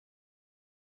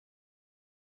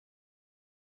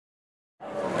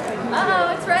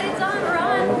Credits on, we're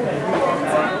on.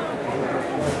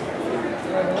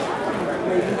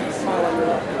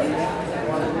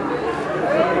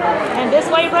 And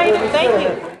this way, Raven, thank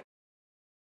you.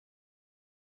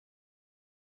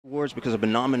 Awards because I've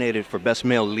been nominated for Best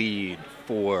Male Lead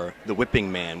for The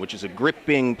Whipping Man, which is a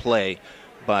gripping play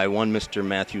by one Mr.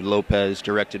 Matthew Lopez,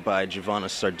 directed by Giovanna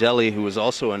Sardelli, who is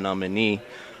also a nominee.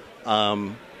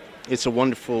 It's a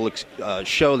wonderful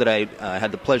show that I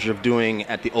had the pleasure of doing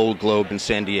at the Old Globe in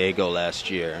San Diego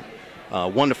last year.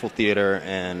 Wonderful theater,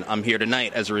 and I'm here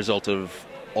tonight as a result of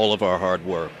all of our hard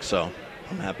work, so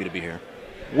I'm happy to be here.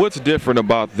 What's different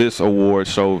about this award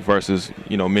show versus,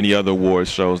 many other award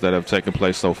shows that have taken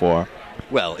place so far?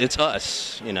 Well, it's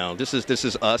us. This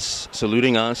is us,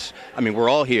 saluting us. I mean, we're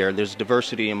all here. There's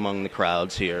diversity among the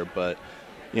crowds here, but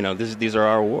these are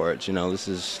our awards. This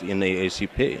is the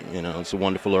NAACP. It's a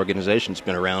wonderful organization. It's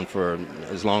been around for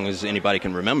as long as anybody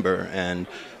can remember, and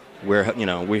we're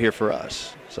here for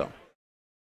us. So.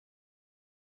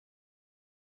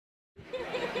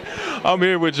 I'm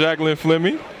here with Jaqueline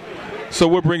Fleming. So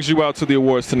what brings you out to the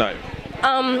awards tonight?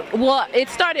 Well, it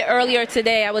started earlier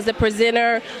today. I was a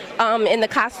presenter in the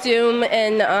costume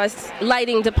and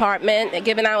lighting department,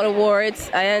 giving out awards,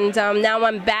 and now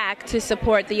I'm back to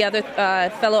support the other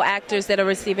fellow actors that are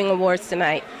receiving awards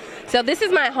tonight. So this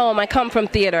is my home. I come from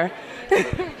theater.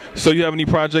 So you have any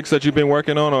projects that you've been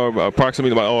working on, or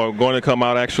approximately, or going to come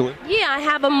out actually? Yeah, I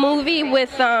have a movie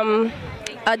with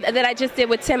that I just did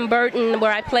with Tim Burton,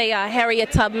 where I play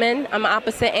Harriet Tubman. I'm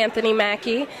opposite Anthony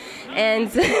Mackie,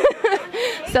 and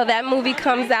so that movie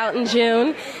comes out in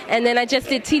June. And then I just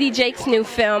did T.D. Jake's new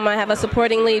film. I have a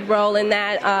supporting lead role in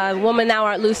that. Woman Thou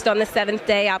Art Loosed on the Seventh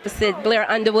Day, opposite Blair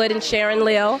Underwood and Sharon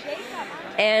Liu.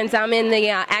 And I'm in the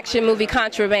action movie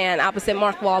Contraband, opposite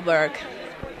Mark Wahlberg.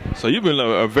 So you've been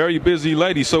a very busy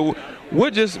lady. So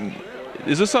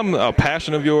is this a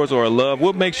passion of yours or a love?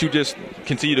 What makes you just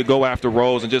continue to go after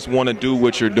roles and just want to do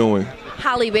what you're doing?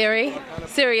 Halle Berry.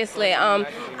 Seriously.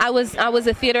 I was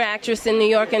a theater actress in New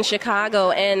York and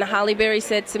Chicago, and Halle Berry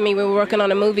said to me, we were working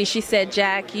on a movie, she said,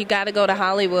 Jack, you got to go to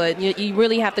Hollywood. You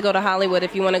really have to go to Hollywood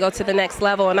if you want to go to the next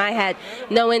level. And I had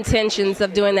no intentions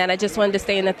of doing that. I just wanted to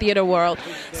stay in the theater world.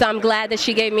 So I'm glad that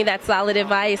she gave me that solid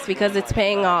advice, because it's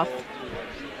paying off.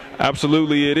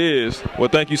 Absolutely, it is. Well,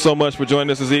 thank you so much for joining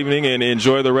us this evening, and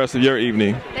enjoy the rest of your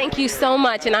evening. Thank you so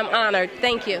much, and I'm honored.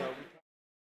 Thank you.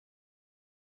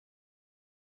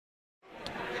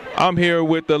 I'm here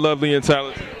with the lovely and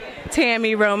talented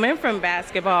Tami Roman from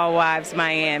Basketball Wives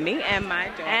Miami, and my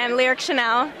daughter. And Lyric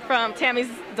Chanel from Tammy's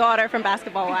daughter from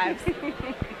Basketball Wives.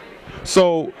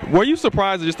 So, were you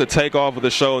surprised at just the takeoff of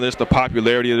the show and just the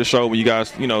popularity of the show when you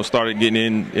guys, started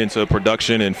getting into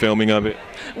production and filming of it?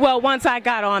 Well, once I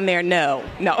got on there, no.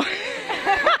 No.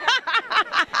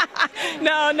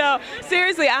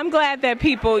 Seriously, I'm glad that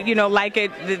people, like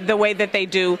it the way that they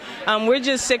do. We're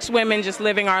just 6 women just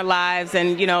living our lives,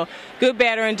 and, good,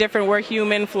 bad, or indifferent, we're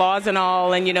human, flaws and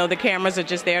all, and, the cameras are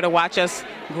just there to watch us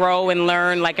grow and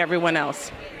learn like everyone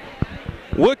else.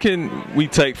 What can we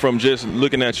take from just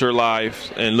looking at your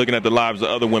life and looking at the lives of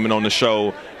other women on the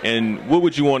show, and what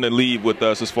would you want to leave with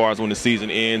us as far as when the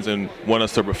season ends and want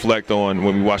us to reflect on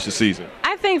when we watch the season?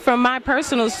 I think from my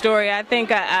personal story, I think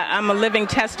I'm a living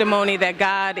testimony that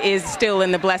God is still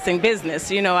in the blessing business.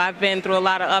 I've been through a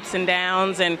lot of ups and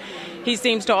downs, and He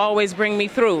seems to always bring me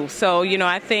through. So,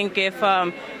 I think if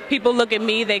people look at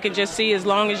me, they can just see, as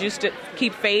long as you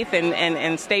keep faith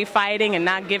and stay fighting and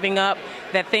not giving up,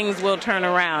 that things will turn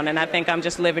around. And I think I'm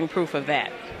just living proof of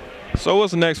that. So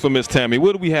what's next for Miss Tami?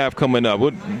 What do we have coming up?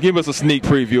 Give us a sneak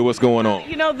preview of what's going on.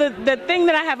 The thing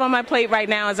that I have on my plate right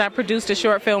now is I produced a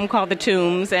short film called The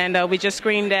Tombs, and we just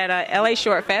screened at LA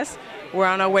Short Fest. We're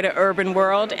on our way to Urban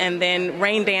World, and then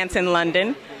Rain Dance in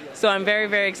London. So I'm very,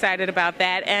 very excited about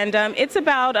that. And it's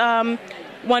about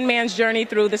one man's journey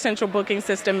through the central booking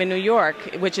system in New York,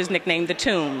 which is nicknamed The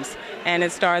Tombs. And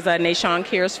it stars Nashawn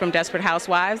Kearse from Desperate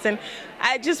Housewives. And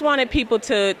I just wanted people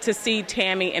to see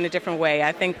Tami in a different way.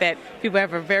 I think that people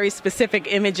have a very specific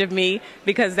image of me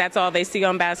because that's all they see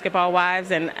on Basketball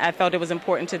Wives, and I felt it was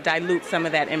important to dilute some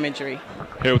of that imagery.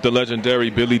 Here with the legendary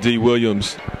Billy D.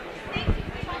 Williams.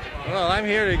 Well, I'm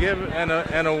here to give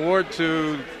an award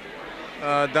to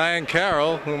Diane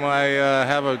Carroll, whom I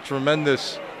have a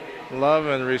tremendous love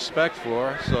and respect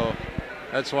for, so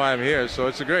that's why I'm here. So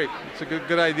it's a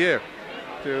good idea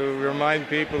to remind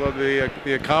people of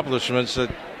the accomplishments that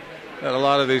a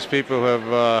lot of these people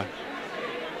have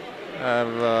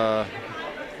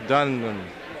done and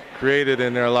created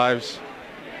in their lives.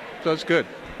 So it's good.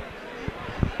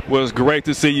 Well, it's great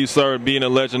to see you, sir, being a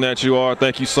legend that you are.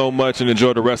 Thank you so much, and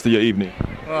enjoy the rest of your evening.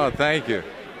 Oh, thank you.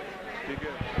 Be good.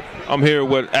 I'm here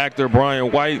with actor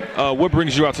Brian White. What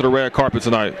brings you out to the red carpet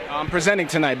tonight? I'm presenting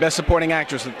tonight Best Supporting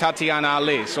Actress with Tatiana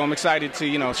Ali, so I'm excited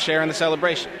to, share in the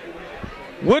celebration.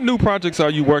 What new projects are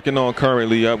you working on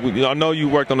currently? I know you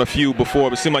worked on a few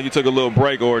before, but it seemed like you took a little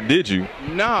break, or did you?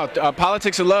 No,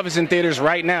 Politics of Love is in theaters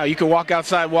right now. You can walk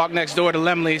outside, walk next door to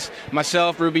Lemley's.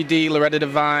 Myself, Ruby Dee, Loretta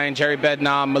Devine, Jerry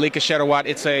Bednar, Malika Shetawat.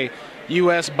 It's a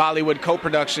U.S. Bollywood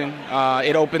co-production.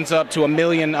 It opens up to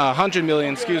 100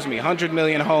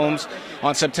 million homes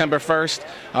on September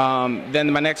 1st.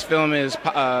 Then my next film is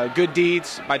Good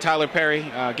Deeds by Tyler Perry,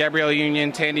 Gabrielle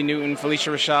Union, Tandy Newton, Felicia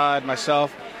Rashad,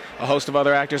 myself, a host of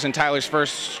other actors, in Tyler's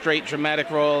first straight dramatic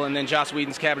role, and then Joss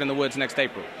Whedon's Cabin in the Woods next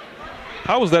April.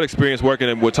 How was that experience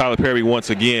working with Tyler Perry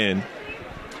once again?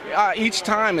 Each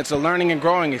time it's a learning and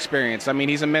growing experience. I mean,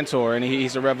 he's a mentor and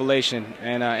he's a revelation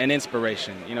and an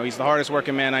inspiration. He's the hardest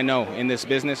working man I know in this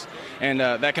business, and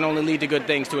that can only lead to good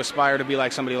things, to aspire to be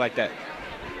like somebody like that.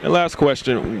 And last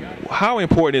question, how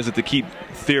important is it to keep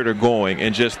theater going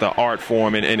and just the art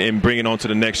form and bring it on to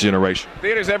the next generation?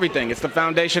 Theater's everything. It's the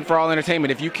foundation for all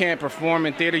entertainment. If you can't perform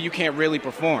in theater, you can't really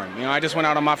perform. I just went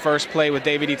out on my first play with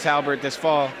David E. Talbert this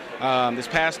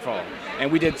past fall,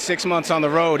 and we did 6 months on the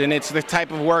road, and it's the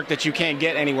type of work that you can't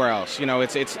get anywhere else.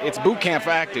 It's boot camp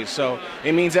for actors, so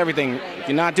it means everything. If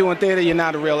you're not doing theater, you're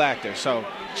not a real actor. So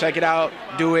check it out,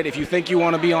 do it. If you think you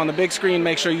want to be on the big screen,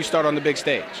 make sure you start on the big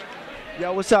stage.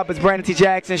 Yo, what's up? It's Brandon T.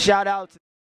 Jackson. Shout out.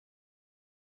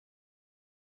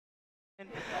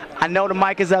 I know the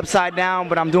mic is upside down,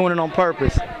 but I'm doing it on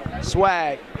purpose.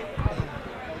 Swag.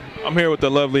 I'm here with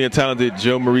the lovely and talented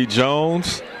Jo Marie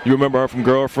Jones. You remember her from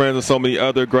Girlfriends and so many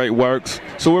other great works.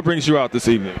 So what brings you out this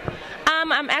evening?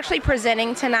 I'm actually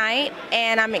presenting tonight,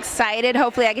 and I'm excited.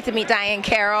 Hopefully I get to meet Diane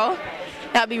Carroll.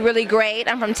 That would be really great.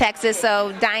 I'm from Texas,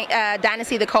 so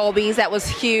Dynasty the Colbys, that was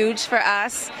huge for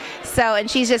us. So,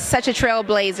 and she's just such a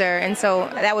trailblazer, and so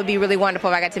that would be really wonderful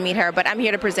if I got to meet her, but I'm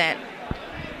here to present.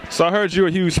 So I heard you're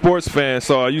a huge sports fan,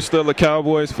 so are you still a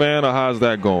Cowboys fan, or how's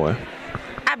that going?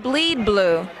 I bleed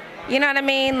blue. You know what I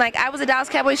mean? Like, I was a Dallas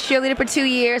Cowboys cheerleader for 2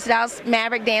 years, Dallas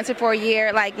Maverick dancer for a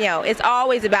year. Like, it's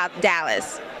always about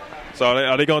Dallas. So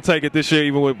are they going to take it this year,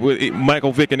 even with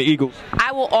Michael Vick and the Eagles?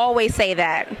 I will always say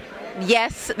that.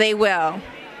 Yes, they will.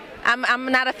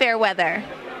 I'm not a fair weather.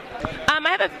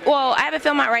 I have a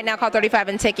film out right now called 35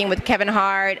 and Ticking with Kevin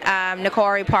Hart,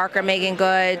 Nicole Parker, Megan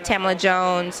Good, Tamala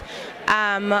Jones.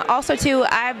 Also, too,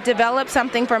 I've developed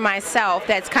something for myself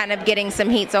that's kind of getting some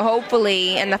heat. So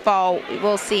hopefully in the fall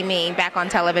we'll see me back on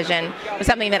television with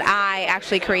something that I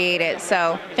actually created.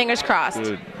 So fingers crossed.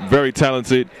 Good. Very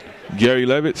talented Gary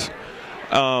Levitz.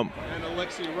 And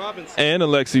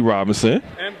Alexi Robinson.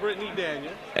 And Brittany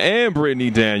Daniels. And Brittany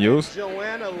Daniels.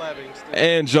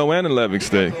 And Joanna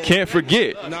Livingston. Can't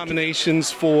forget.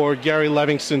 Nominations for Gary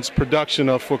Livingston's production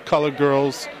of For Colored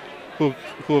Girls who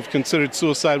have considered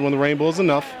Suicide When the Rainbow is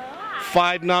Enough.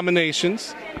 5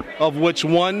 nominations, of which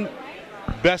 1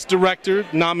 Best Director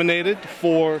nominated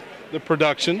for the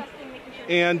production.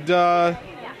 And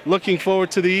looking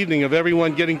forward to the evening of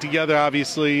everyone getting together,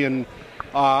 obviously, and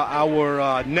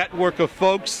our network of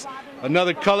folks.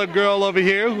 Another colored girl over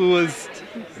here who was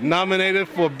nominated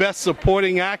for Best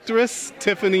Supporting Actress,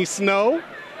 Tiffany Snow.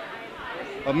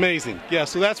 Amazing. Yeah,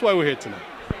 so that's why we're here tonight.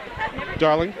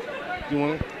 Darling, do you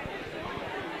want to?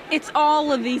 It's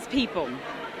all of these people,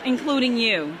 including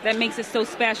you, that makes it so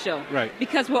special. Right.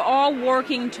 Because we're all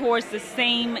working towards the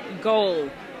same goal.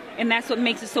 And that's what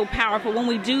makes it so powerful. When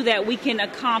we do that, we can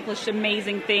accomplish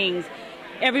amazing things.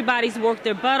 Everybody's worked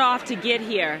their butt off to get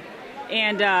here.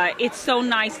 And it's so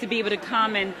nice to be able to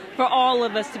come and for all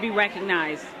of us to be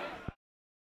recognized.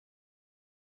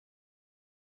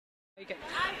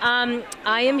 I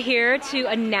am here to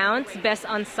announce Best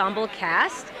Ensemble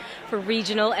Cast for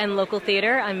regional and local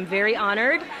theater. I'm very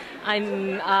honored.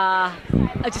 I'm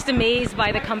just amazed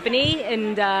by the company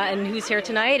and who's here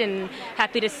tonight, and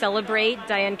happy to celebrate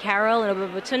Diane Carroll and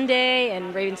Obba Babatunde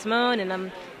and Raven Simone,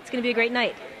 and it's going to be a great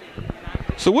night.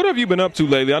 So what have you been up to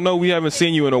lately? I know we haven't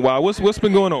seen you in a while. What's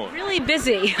been going on? Really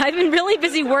busy. I've been really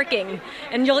busy working,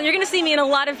 and you're going to see me in a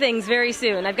lot of things very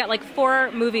soon. I've got like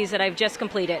 4 movies that I've just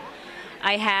completed.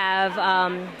 I have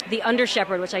The Under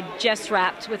Shepherd, which I just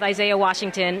wrapped with Isaiah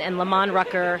Washington and Lamont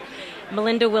Rucker,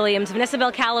 Melinda Williams, Vanessa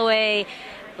Bell Calloway,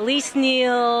 Elise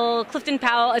Neal, Clifton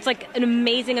Powell. It's like an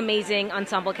amazing, amazing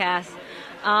ensemble cast.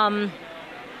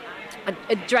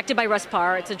 Directed by Russ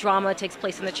Parr. It's a drama. It takes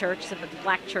place in the church. It's a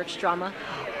black church drama.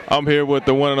 I'm here with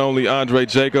the one and only Andre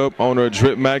Jacob, owner of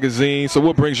Drip Magazine. So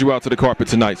what brings you out to the carpet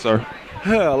tonight, sir?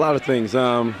 A lot of things.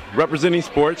 Representing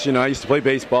sports, I used to play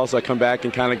baseball, so I come back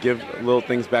and kind of give little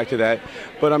things back to that.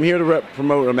 But I'm here to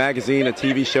promote a magazine, a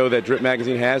TV show that Drip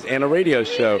Magazine has, and a radio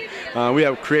show. We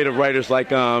have creative writers like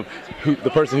the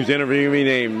person who's interviewing me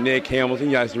named Nick Hamilton.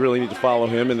 You guys really need to follow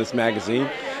him in this magazine.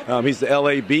 He's the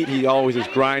LA beat. He always is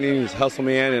grinding. He's a hustle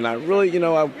man. And I really,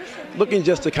 I'm looking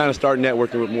just to kind of start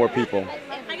networking with more people.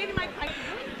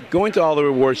 Going to all the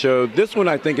award shows, this one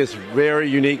I think is very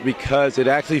unique because it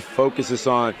actually focuses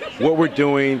on what we're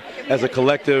doing as a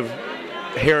collective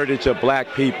heritage of black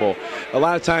people. A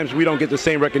lot of times we don't get the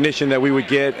same recognition that we would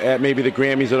get at maybe the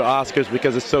Grammys or the Oscars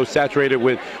because it's so saturated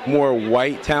with more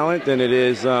white talent than it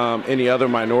is any other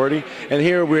minority. And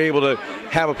here we're able to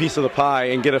have a piece of the pie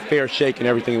and get a fair shake in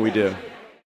everything we do.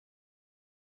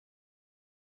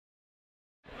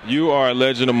 You are a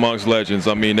legend amongst legends.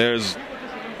 I mean,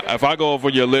 if I go over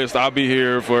your list, I'll be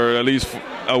here for at least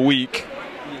a week.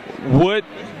 What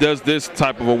does this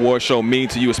type of award show mean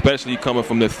to you, especially coming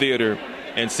from the theater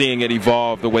and seeing it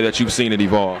evolve the way that you've seen it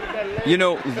evolve?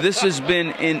 This has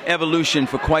been in evolution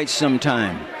for quite some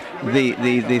time,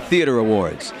 the Theater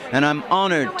Awards, and I'm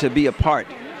honored to be a part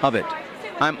of it.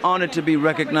 I'm honored to be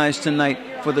recognized tonight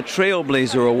for the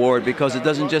Trailblazer Award because it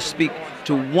doesn't just speak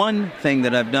to one thing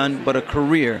that I've done, but a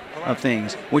career of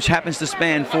things, which happens to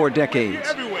span 4 decades.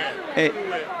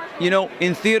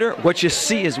 In theater, what you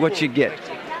see is what you get.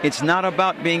 It's not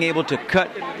about being able to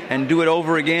cut and do it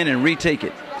over again and retake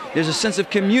it. There's a sense of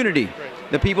community.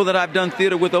 The people that I've done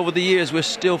theater with over the years, we're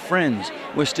still friends.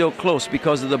 We're still close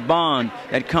because of the bond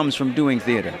that comes from doing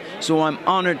theater. So I'm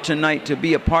honored tonight to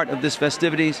be a part of this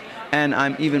festivities, and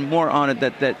I'm even more honored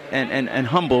and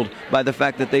humbled by the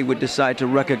fact that they would decide to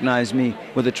recognize me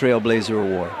with a Trailblazer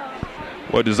Award.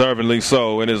 Well, deservingly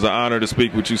so, and it's an honor to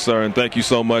speak with you, sir, and thank you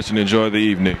so much and enjoy the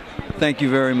evening. Thank you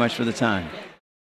very much for the time.